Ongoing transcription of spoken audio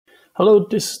Hello,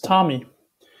 this is Tommy.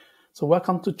 So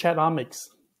welcome to Chatomics.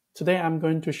 Today I'm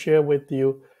going to share with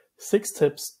you 6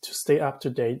 tips to stay up to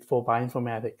date for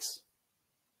bioinformatics.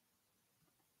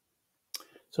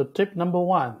 So tip number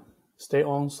 1, stay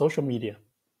on social media.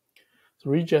 So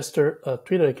register a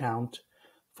Twitter account,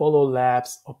 follow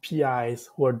labs or PIs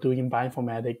who are doing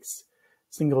bioinformatics,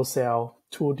 single cell,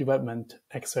 tool development,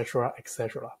 etc.,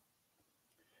 etc.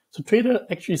 So Twitter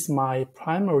actually is my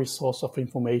primary source of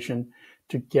information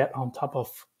to get on top of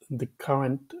the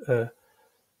current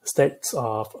states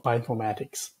of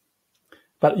bioinformatics.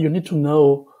 But you need to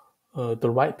know the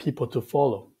right people to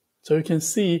follow. So you can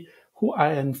see who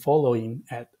I am following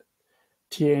at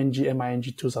TANG-MING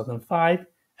 2005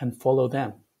 and follow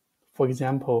them. For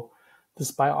example,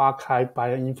 this bioRxiv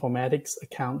bioinformatics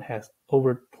account has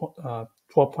over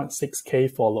 12.6K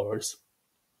followers.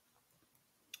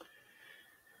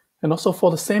 And also for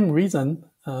the same reason,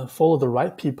 follow the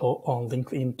right people on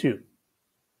LinkedIn too.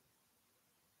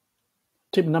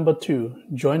 Tip number 2,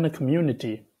 join a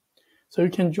community. So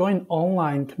you can join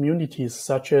online communities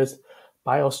such as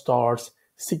BioStars,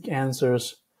 Seek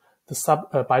Answers, the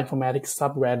bioinformatics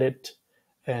subreddit,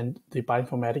 and the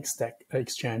bioinformatics Stack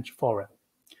Exchange forum.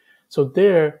 So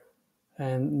there,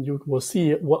 and you will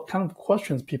see what kind of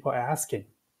questions people are asking,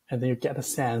 and then you get a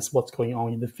sense what's going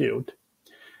on in the field.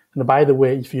 And by the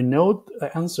way, if you know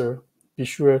the answer, be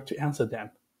sure to answer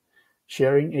them.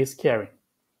 Sharing is caring.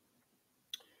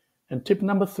 And tip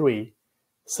number 3,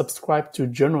 subscribe to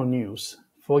journal news.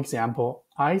 For example,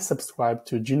 I subscribe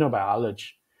to Genobiology,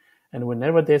 and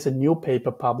whenever there's a new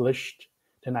paper published,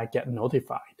 then I get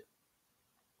notified.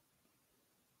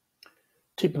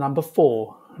 Tip number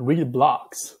 4, read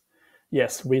blogs.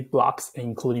 Yes, read blogs,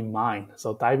 including mine.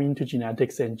 So dive into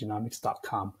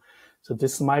geneticsandgenomics.com. So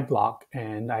this is my blog,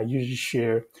 and I usually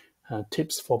share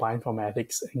tips for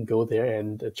bioinformatics, and go there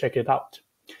and check it out.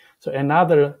 So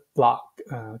another blog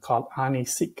called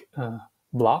RNA-seq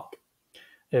blog.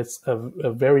 It's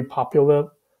a very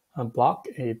popular blog.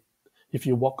 If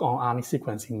you work on RNA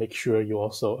sequencing, make sure you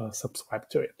also subscribe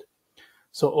to it.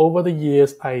 So over the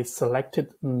years, I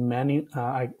followed many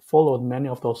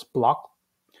of those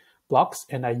blogs,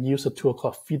 and I use a tool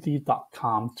called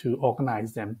feedly.com to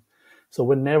organize them. So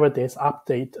whenever there's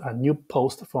update, a new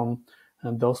post from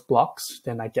those blogs,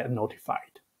 then I get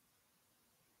notified.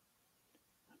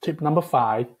 Tip number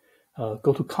 5,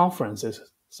 go to conferences.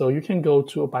 So you can go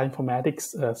to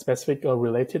bioinformatics specific or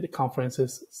related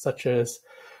conferences such as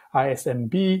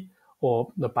ISMB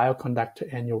or the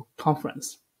Bioconductor Annual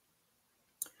Conference.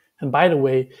 And by the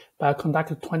way,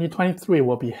 Bioconductor 2023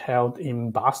 will be held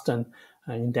in Boston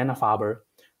in Dana-Farber.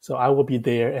 So I will be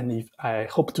there, and I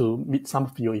hope to meet some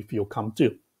of you if you come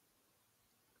too.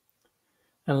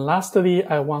 And lastly,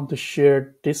 I want to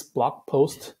share this blog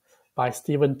post by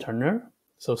Stephen Turner.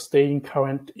 So staying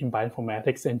current in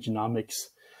bioinformatics and genomics.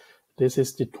 This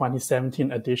is the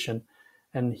 2017 edition,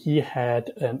 and he had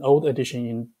an old edition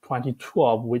in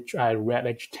 2012, which I read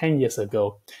actually 10 years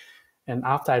ago. And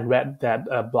after I read that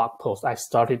blog post, I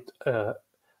started a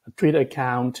Twitter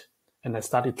account, and I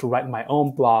started to write my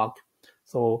own blog.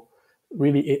 So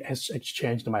really, it has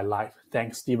changed my life.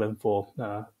 Thanks, Stephen, for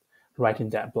writing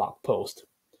that blog post.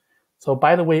 So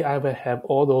by the way, I will have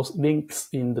all those links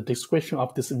in the description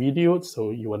of this video,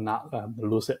 so you will not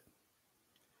lose it.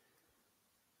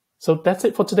 So that's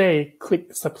it for today.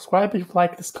 Click subscribe if you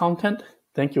like this content.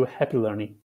 Thank you. Happy learning.